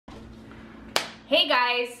Hey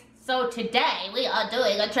guys, so today we are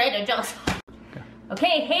doing a Trader Joe's.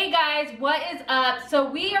 Okay, hey guys, what is up?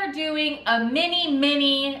 So we are doing a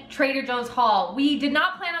mini Trader Joe's haul. We did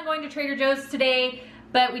not plan on going to Trader Joe's today,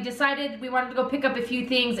 but we decided we wanted to go pick up a few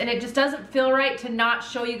things and it just doesn't feel right to not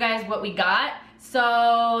show you guys what we got.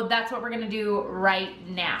 So that's what we're gonna do right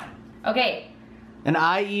now. Okay. And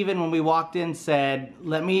I even, when we walked in, said,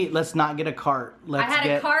 let's not get a cart. I had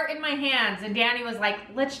a cart in my hands, and Danny was like,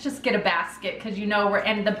 let's just get a basket, because you know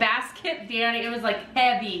and the basket, Danny, it was like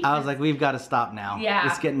heavy. I was like, we've got to stop now. Yeah.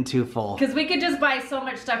 It's getting too full. Because we could just buy so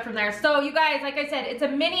much stuff from there. So you guys, like I said, it's a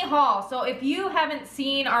mini haul. So if you haven't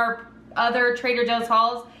seen our other Trader Joe's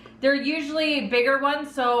hauls, they're usually bigger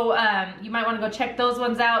ones. So you might want to go check those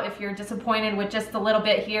ones out if you're disappointed with just a little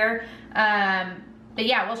bit here. But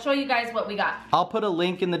yeah, we'll show you guys what we got. I'll put a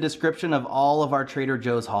link in the description of all of our Trader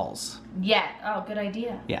Joe's hauls. Yeah. Oh, good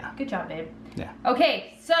idea. Yeah. Good job, babe. Yeah.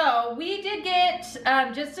 Okay, so we did get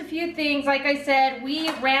just a few things. Like I said, we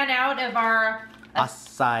ran out of our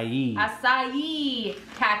acai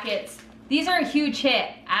packets. These are a huge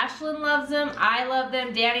hit. Ashlyn loves them. I love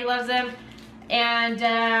them. Danny loves them. And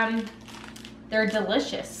they're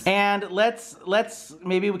delicious. And let's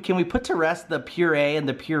maybe can we put to rest the puree and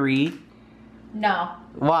the puree? No.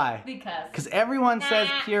 Why? Because everyone says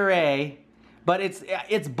puree, but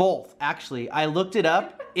it's both actually. I looked it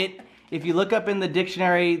up. If you look up in the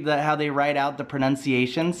dictionary how they write out the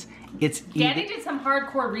pronunciations, it's Danny did some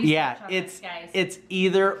hardcore research on this, guys. It's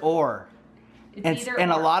either or. It's either or.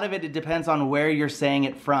 And a lot of it depends on where you're saying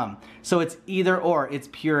it from. So it's either or. It's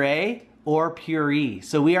puree or puree.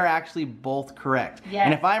 So we are actually both correct. Yes.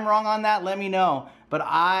 And if I'm wrong on that, let me know. But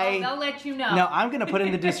they'll let you know. No, I'm gonna put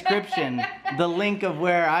in the description the link of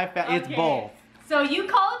where I found it's both. So you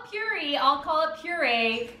call it puree, I'll call it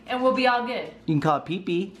puree, and we'll be all good. You can call it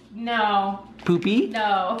pee-pee. No. Poopy?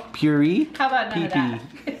 No. Puree? How about none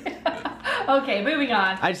pee-pee. of that? Okay, moving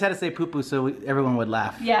on. I just had to say poo-poo so everyone would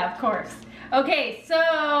laugh. Yeah, of course. Okay,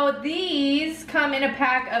 so these come in a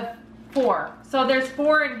pack of 4. So there's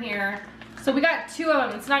 4 in here. So we got 2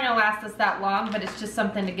 of them. It's not gonna last us that long, but it's just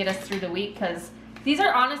something to get us through the week because these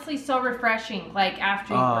are honestly so refreshing, like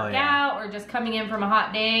after you work out or just coming in from a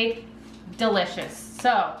hot day. Delicious.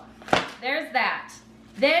 So there's that.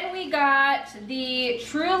 Then we got the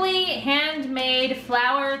truly handmade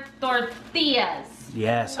flour tortillas.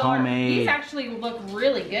 Yes, homemade. These actually look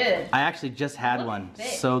really good. I actually just had one.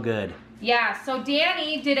 So good. Yeah, so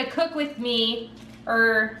Danny did a cook with me.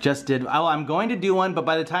 Just did. Oh, I'm going to do one, but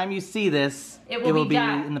by the time you see this, it will be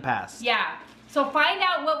in the past. Yeah. So find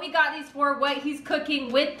out what we got these for, what he's cooking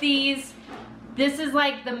with these. This is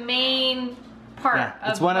like the main part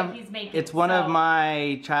of what he's making. It's one of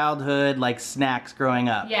my childhood like snacks growing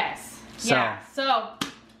up. Yes. Yeah. So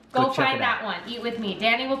go find that one. Eat with me.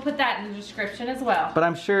 Danny will put that in the description as well. But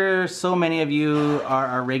I'm sure so many of you,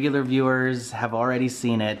 our regular viewers, have already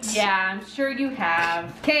seen it. Yeah, I'm sure you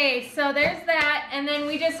have. Okay, so there's that. And then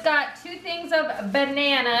we just got 2 things of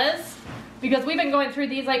bananas. Because we've been going through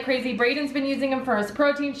these like crazy. Braden's been using them for his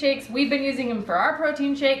protein shakes. We've been using them for our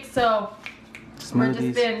protein shakes. So we're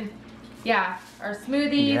just been, our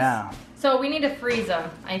smoothies. Yeah. So we need to freeze them,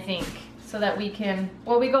 I think, so that we can,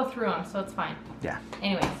 well, we go through them, so it's fine. Yeah.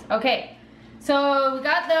 Anyways, okay. So we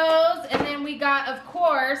got those, and then we got, of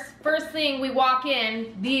course, first thing we walk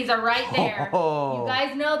in, these are right there. Oh. You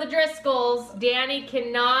guys know the Driscolls. Danny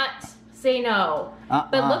cannot say no.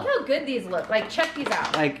 But look how good these look. Like, check these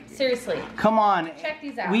out. Like, seriously. Come on. Check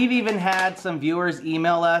these out. We've even had some viewers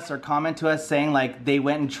email us or comment to us saying like they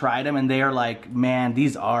went and tried them and they are like, man,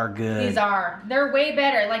 these are good. These are. They're way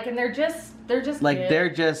better. Like, and they're just like good. They're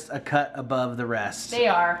just a cut above the rest. They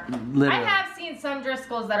are. Literally. I have seen some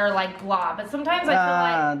Driscolls that are like blah, but sometimes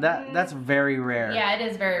I feel like that's very rare. Yeah, it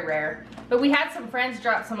is very rare. But we had some friends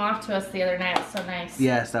drop some off to us the other night. It was so nice.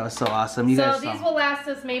 Yes, that was so awesome. You guys these will last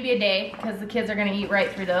us maybe a day because the kids are gonna eat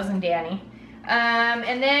right through those and Danny.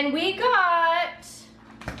 And then we got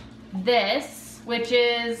this, which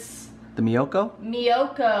is the Miyoko?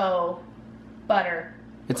 Miyoko butter.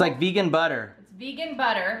 It's like vegan butter. It's vegan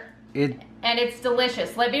butter. And it's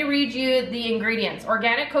delicious. Let me read you the ingredients.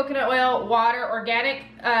 Organic coconut oil, water, organic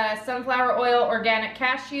sunflower oil, organic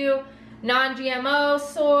cashew, non-GMO,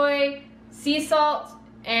 soy, sea salt,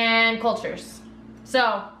 and cultures.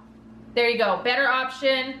 So, there you go. Better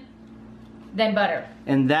option than butter.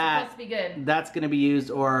 And that's supposed to be good. That's going to be used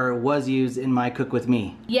or was used in my Cook With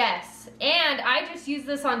Me. Yes. And I just use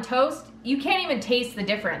this on toast. You can't even taste the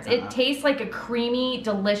difference. It tastes like a creamy,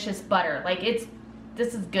 delicious butter. Like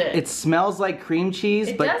this is good. It smells like cream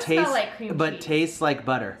cheese, but tastes like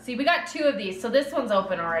butter. See, we got 2 of these, so this one's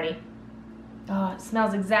open already. Oh, it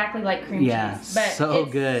smells exactly like cream cheese. But so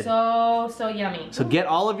good. So yummy. So get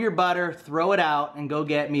all of your butter, throw it out, and go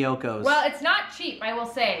get Miyoko's. Well, it's not cheap, I will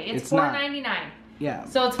say. It's $4.99. Yeah.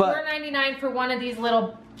 So it's $4.99 for one of these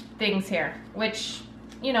little things here, which,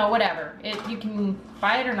 you know, whatever. You can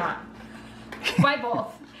buy it or not. Buy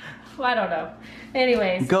both. Well, I don't know.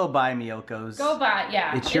 Anyways. Go buy Miyoko's. Go buy,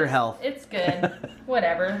 yeah. It's your health. It's good.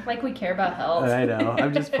 Whatever. Like we care about health. I know.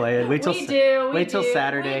 I'm just playing. Wait till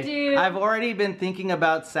Saturday. We do. I've already been thinking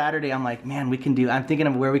about Saturday. I'm like, man, I'm thinking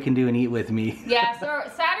of where we can do an eat with me. Yeah, so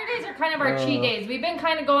Saturdays are kind of our cheat days. We've been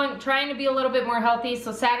kind of trying to be a little bit more healthy.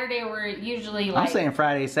 So Saturday we're usually like. I'm saying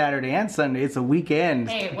Friday, Saturday, and Sunday. It's a weekend.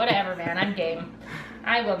 Hey, whatever, man. I'm game.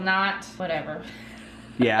 I will not. Whatever.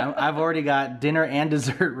 Yeah, I've already got dinner and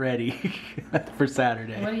dessert ready for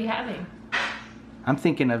Saturday. What are you having? I'm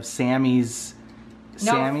thinking of Sammy's.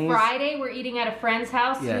 Friday we're eating at a friend's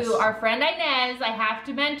house. Yes. Who our friend Inez, I have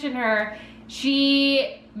to mention her.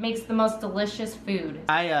 She makes the most delicious food.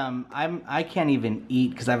 I can't even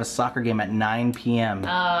eat because I have a soccer game at 9 p.m.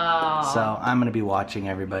 Oh. So I'm gonna be watching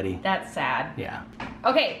everybody. That's sad. Yeah.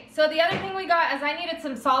 Okay, so the other thing we got is I needed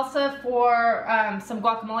some salsa for some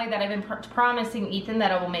guacamole that I've been promising Ethan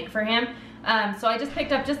that I will make for him. So I just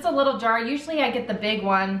picked up just a little jar. Usually I get the big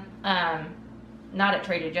one, not at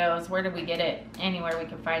Trader Joe's. Where did we get it? Anywhere we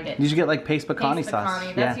can find it. Did you get like paste pecani sauce?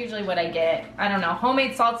 That's usually what I get. I don't know.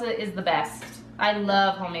 Homemade salsa is the best. I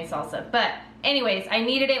love homemade salsa. But anyways, I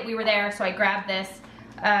needed it. We were there, so I grabbed this.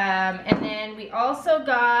 And then we also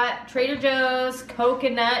got Trader Joe's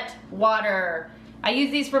coconut water. I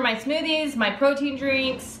use these for my smoothies, my protein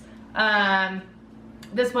drinks.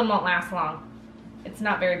 This one won't last long. It's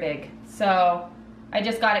not very big. So I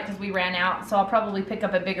just got it because we ran out. So I'll probably pick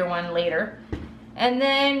up a bigger one later. And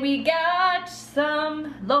then we got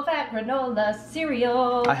some low-fat granola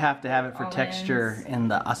cereal. I have to have it for texture in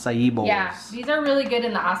the acai bowls. Yeah, these are really good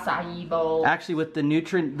in the acai bowl. Actually, with the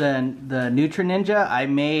Nutri-Ninja, I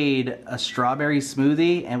made a strawberry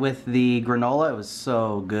smoothie, and with the granola, it was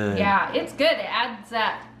so good. Yeah, it's good. It adds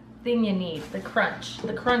that thing you need, the crunch,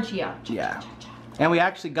 the crunchy up. Yeah. And we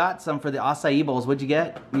actually got some for the acai bowls. What'd you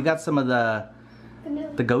get? You got some of the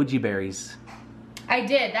goji berries. I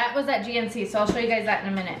did. That was at GNC, so I'll show you guys that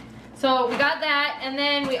in a minute. So we got that, and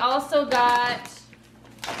then we also got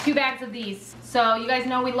 2 bags of these. So you guys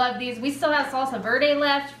know we love these. We still have salsa verde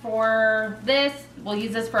left for this. We'll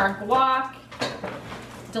use this for our guac.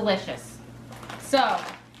 Delicious. So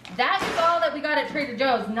that is all that we got at Trader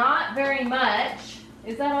Joe's. Not very much.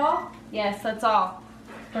 Is that all? Yes, that's all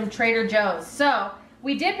from Trader Joe's. So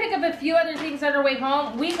we did pick up a few other things on our way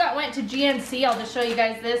home. We went to GNC. I'll just show you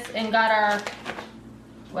guys this and got our,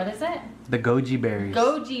 what is it? The goji berries.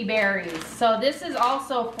 Goji berries. So this is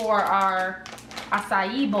also for our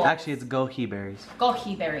acai bowl. Actually, it's goji berries.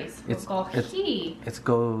 Goji berries. It's goji. It's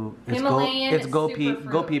goji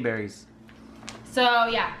berries. So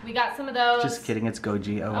yeah, we got some of those. Just kidding, it's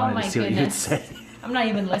goji. I wanted to see what you'd say. I'm not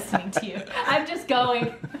even listening to you. I'm just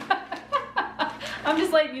going. I'm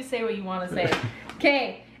just letting you say what you want to say.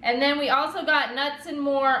 Okay, and then we also got Nuts and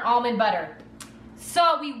More almond butter.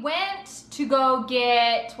 So we went to go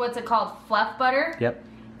get, what's it called, fluff butter? Yep.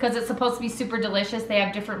 Because it's supposed to be super delicious. They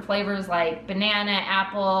have different flavors like banana,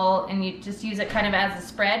 apple, and you just use it kind of as a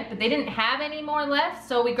spread. But they didn't have any more left,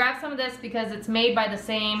 so we grabbed some of this because it's made by the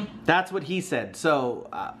same. That's what he said. So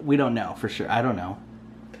we don't know for sure. I don't know.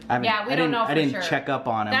 We don't know for sure. I didn't check up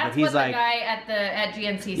on him. That's but he's what like, the guy at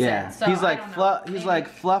GNC yeah, said. So he's like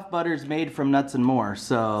fluff butter's made from Nuts and More.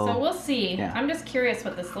 So we'll see. Yeah. I'm just curious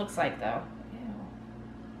what this looks like though. Ew.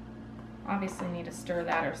 Obviously need to stir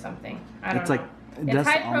that or something. I don't know. It's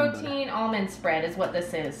high protein almond spread is what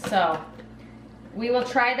this is. So we will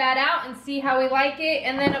try that out and see how we like it.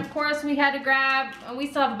 And then of course we had to grab, and we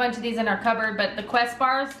still have a bunch of these in our cupboard, but the Quest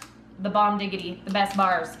bars, the bomb diggity, the best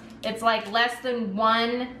bars. It's like less than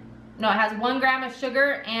it has 1 gram of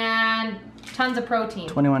sugar and tons of protein.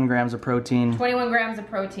 21 grams of protein. 21 grams of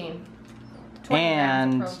protein. 20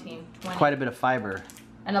 and grams of protein. 20. Quite a bit of fiber.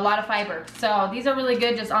 And a lot of fiber. So these are really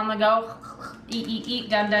good, just on the go. Eat,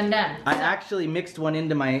 done. I actually mixed one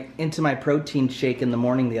into my protein shake in the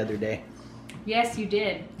morning the other day. Yes, you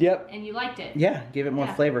did. Yep. And you liked it. Yeah, gave it more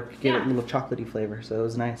flavor. Gave it a little chocolatey flavor, so it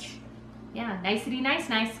was nice. Yeah, nicety nice.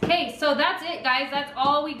 Okay, so that's it, guys. That's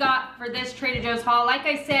all we got for this Trader Joe's haul. Like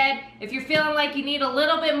I said, if you're feeling like you need a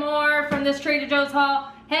little bit more from this Trader Joe's haul,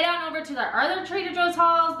 head on over to the other Trader Joe's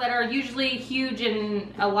hauls that are usually huge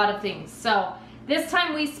in a lot of things. So this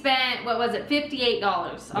time we spent, what was it,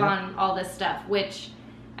 $58 on all this stuff, which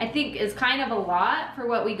I think is kind of a lot for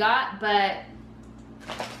what we got, but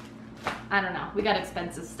I don't know. We got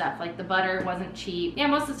expensive stuff. Like the butter wasn't cheap. Yeah,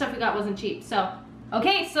 most of the stuff we got wasn't cheap. So,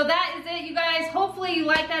 okay, so that is it, you guys. Hopefully you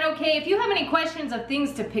like that okay. If you have any questions of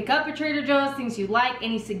things to pick up at Trader Joe's, things you like,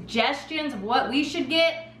 any suggestions of what we should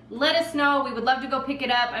get, let us know. We would love to go pick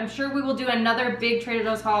it up. I'm sure we will do another big Trader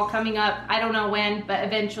Joe's haul coming up. I don't know when, but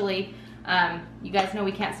eventually. You guys know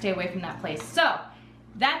we can't stay away from that place. So,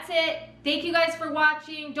 that's it. Thank you guys for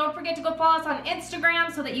watching. Don't forget to go follow us on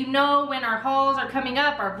Instagram so that you know when our hauls are coming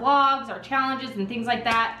up, our vlogs, our challenges, and things like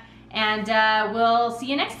that. And we'll see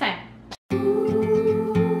you next time.